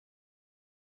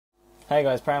Hey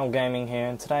guys, Prangell Gaming here,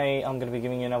 and today I'm going to be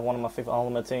giving you another one of my FIFA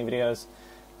Ultimate Team videos.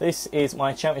 This is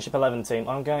my Championship 11 team.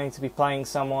 I'm going to be playing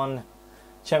someone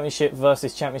Championship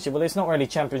versus Championship. Well, it's not really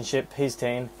Championship, his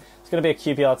team. It's going to be a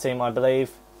QPR team, I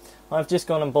believe. I've just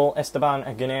gone and bought Esteban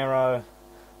Aguero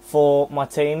for my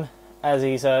team, as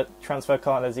he's a transfer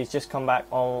card, as he's just come back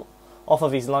off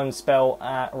of his loan spell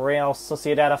at Real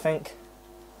Sociedad, I think.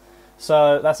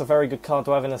 So that's a very good card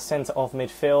to have in the centre of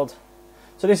midfield.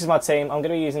 So this is my team. I'm going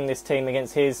to be using this team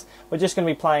against his. We're just going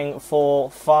to be playing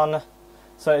for fun.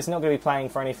 So it's not going to be playing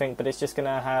for anything, but it's just going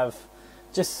to have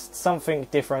just something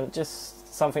different,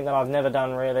 just something that I've never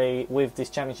done really with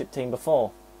this Championship team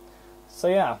before. So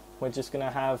yeah, we're just going to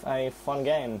have a fun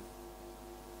game.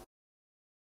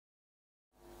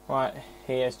 Right,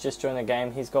 he has just joined the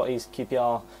game. He's got his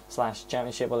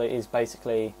QPR/Championship. Well, it is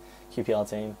basically QPR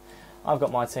team. I've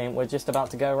got my team. We're just about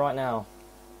to go right now.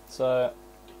 So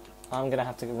I'm going to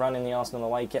have to run in the Arsenal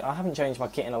away kit. I haven't changed my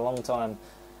kit in a long time.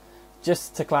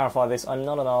 Just to clarify this, I'm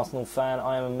not an Arsenal fan.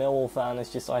 I am a Millwall fan. It's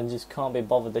just I just can't be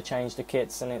bothered to change the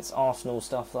kits, and it's Arsenal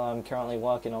stuff that I'm currently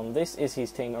working on. This is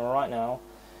his team right now.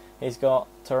 He's got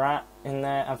Tarat in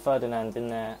there and Ferdinand in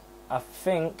there. I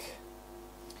think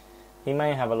he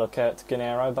may have a look at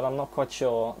Aguero, but I'm not quite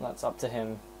sure. That's up to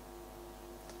him.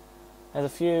 There's a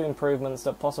few improvements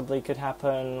that possibly could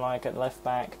happen, like at left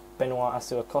back, Benoit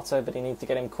Asuakoto, but he needs to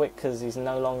get him quick because he's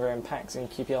no longer in packs in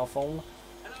QPR form.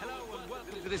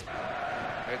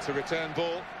 It's a return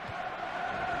ball.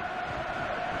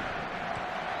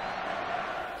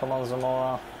 Come on,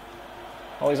 Zamora.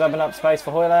 Oh, he's opened up space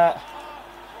for Hoylett.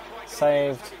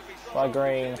 Saved by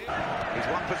Green. He's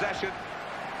won possession.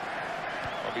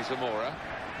 Bobby Zamora.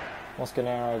 What's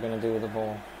Aguero going to do with the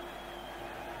ball?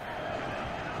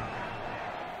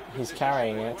 He's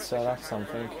carrying it, so that's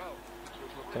something.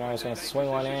 Aguero's going to swing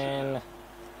one in.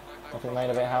 Nothing made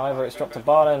of it, however, it's dropped to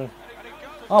Barden.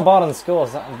 Oh, Barden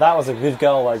scores. That was a good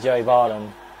goal by Joey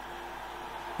Barden.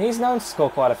 He's known to score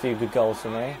quite a few good goals for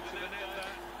me.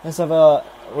 Let's have a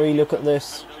re-look at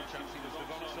this.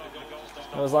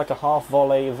 It was like a half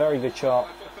volley, a very good shot.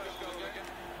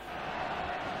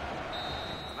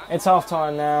 It's half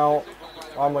time now.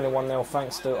 I'm winning 1-0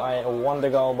 thanks to a wonder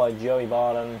goal by Joey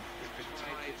Barden.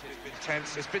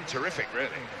 It's been terrific,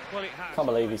 really. Can't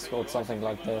believe he scored something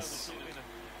like this.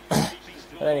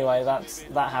 But anyway,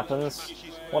 that happens.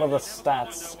 What are the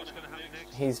stats?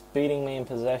 He's beating me in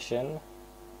possession.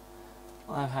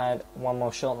 I've had one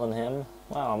more shot than him.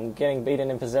 Wow, I'm getting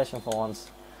beaten in possession for once.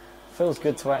 Feels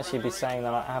good to actually be saying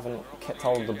that I haven't kept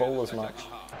hold of the ball as much.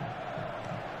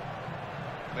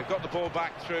 They've got the ball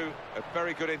back through a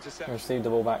very good interception. Received the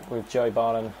ball back with Joey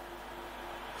Barden.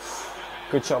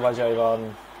 Good shot by Joey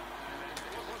Barden.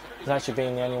 He's actually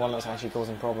being the only one that's actually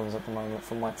causing problems at the moment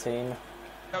for my team.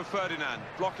 No, Ferdinand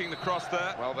blocking the cross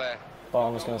there. Well there.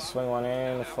 Barden's going to swing one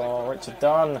in for Richard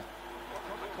Dunn.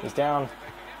 He's down.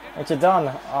 Richard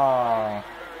Dunn. Ah,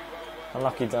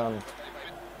 unlucky Dunn.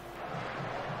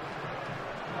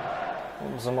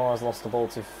 Zamora's lost the ball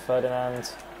to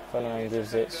Ferdinand. Ferdinand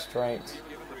gives it straight.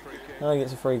 No, he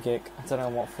gets a free kick. I don't know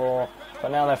what for. But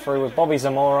now they're through with Bobby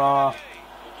Zamora.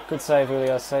 Good save,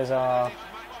 Julio Cesar.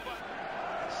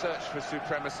 Search for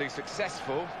supremacy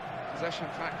successful. Possession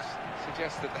facts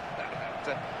suggest that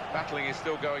battling is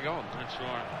still going on.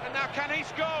 Sure. And now can he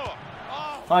score?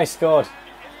 Oh. Oh, he scored.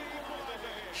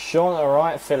 Sean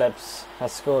Wright Phillips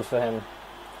has scored for him.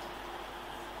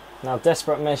 Now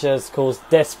desperate measures cause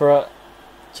desperate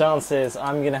chances.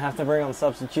 I'm going to have to bring on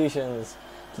substitutions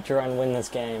to try and win this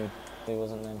game. He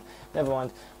wasn't then. Never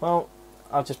mind. Well,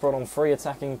 I've just brought on 3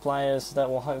 attacking players that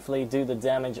will hopefully do the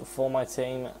damage for my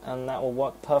team, and that will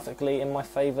work perfectly in my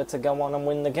favour to go on and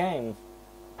win the game.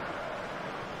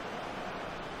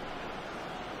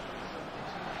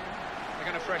 They're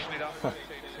going to freshen it up.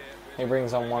 He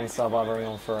brings on 1 sub, I bring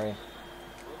on 3.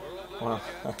 Wow.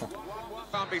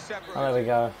 Oh, there we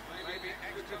go. Maybe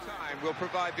extra time will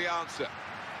provide the answer.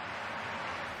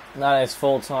 That is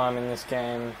full time in this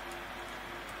game.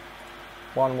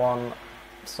 1-1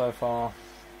 so far.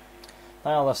 They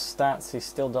are the stats. He's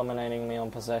still dominating me on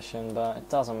possession, but it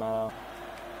doesn't matter.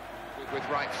 With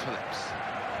Wright Phillips.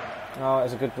 Oh, it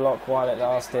was a good block while it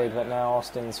lasted, but now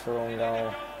Austin's through on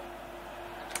goal.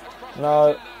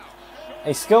 No.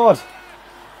 He scored!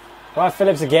 Wright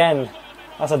Phillips again.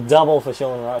 That's a double for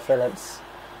Sean Wright Phillips.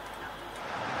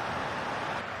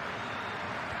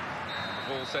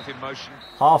 Ball set in motion.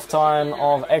 Half time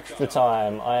of extra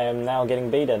time. I am now getting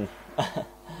beaten.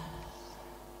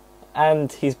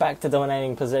 And he's back to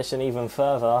dominating possession even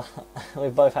further.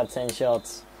 We've both had 10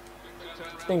 shots.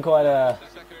 It's been quite a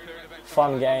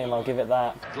fun game, I'll give it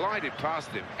that. Glided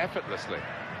past him effortlessly.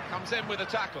 Comes in with a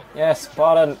tackle. Yes,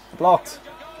 Barton blocked.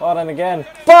 Barton again.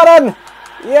 Barton!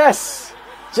 Yes!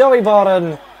 Joey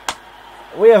Barton.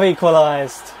 We have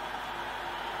equalised.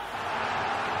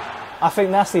 I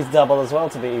think that's his double as well,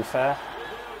 to be fair.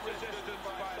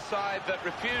 Side that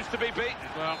refused to be beaten.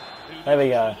 Well, there we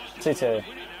go. 2-2.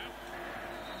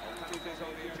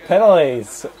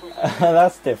 Penalties.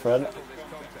 That's different.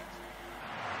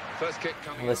 First kick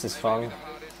coming. This is fun.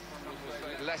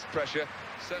 Less pressure.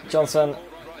 Johnson.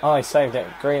 Oh, he saved it.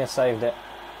 Greener saved it.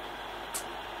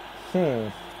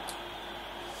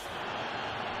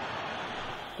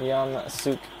 Jan,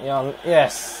 Suk, Jan.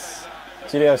 Yes!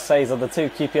 Julio Cesar. The two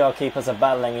QPR keepers are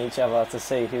battling each other to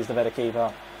see who's the better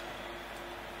keeper.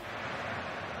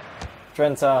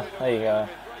 Trenta. There you go.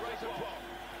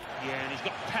 Yeah, and he's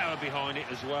got power behind it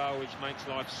as well, which makes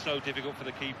life so difficult for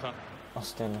the keeper.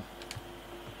 Austin.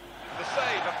 The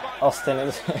save,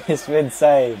 Austin, it's been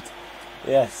saved.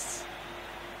 Yes.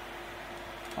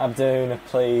 Abdoon,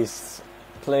 please.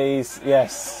 Please,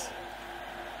 yes.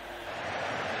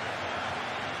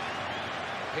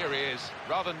 Here he is,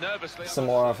 rather nervously.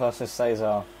 Samora versus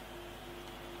Cesar.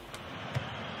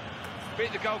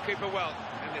 Beat the goalkeeper well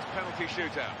in this penalty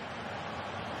shootout.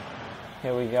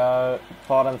 Here we go.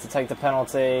 Barton to take the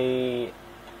penalty.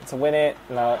 To win it.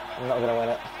 No, I'm not going to win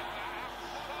it.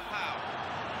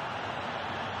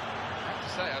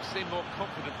 I've seen more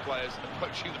confident players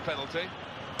approaching the penalty.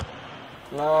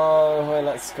 No,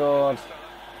 Willett scored.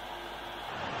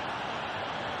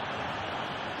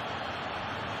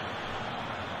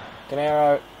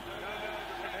 Gennaro.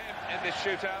 In this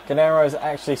shootout. Gennaro's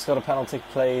actually scored a penalty,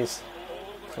 please.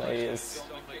 Please.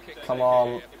 Come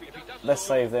on. Let's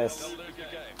save this.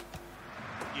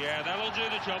 Yeah, that'll do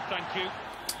the job, thank you.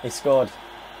 He scored.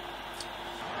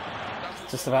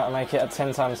 Just about to make it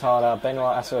 10 times harder.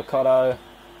 Benoit Asuokoto.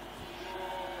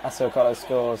 Asuokoto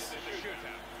scores.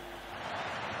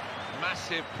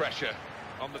 Massive pressure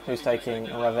on the. Who's taking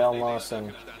Ravel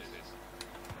Morrison?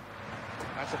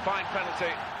 That's a fine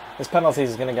penalty. This penalty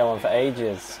is going to go on for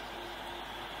ages.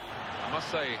 I must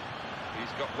say,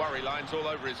 he's got worry lines all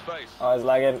over his face. Oh, it's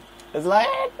lagging. It's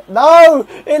lagging. No!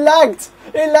 It lagged!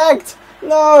 It lagged!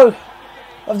 No!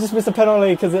 I've just missed a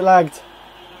penalty because it lagged.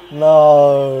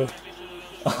 No.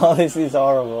 Oh, this is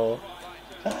horrible.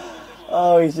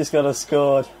 Oh, he's just got to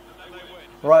scored.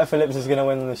 Wright Phillips is going to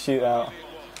win the shootout.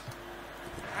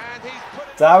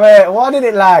 Damn it! Why did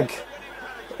it lag?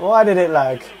 Why did it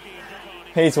lag?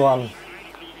 He's won.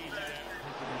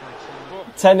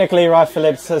 Technically, Wright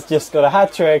Phillips has just got a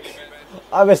hat-trick.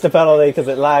 I missed a penalty because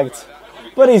it lagged.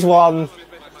 But he's won.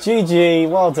 GG,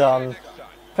 well done.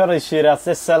 Penalty shootouts,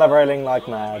 they're celebrating like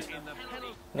mad.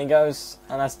 And he goes,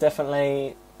 and that's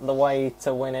definitely the way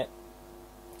to win it.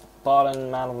 Barton,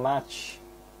 man of the match.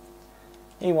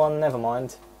 He won, never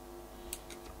mind.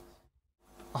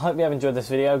 I hope you have enjoyed this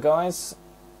video, guys.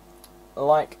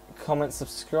 Like, comment,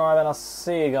 subscribe, and I'll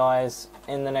see you guys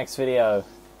in the next video.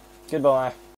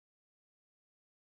 Goodbye.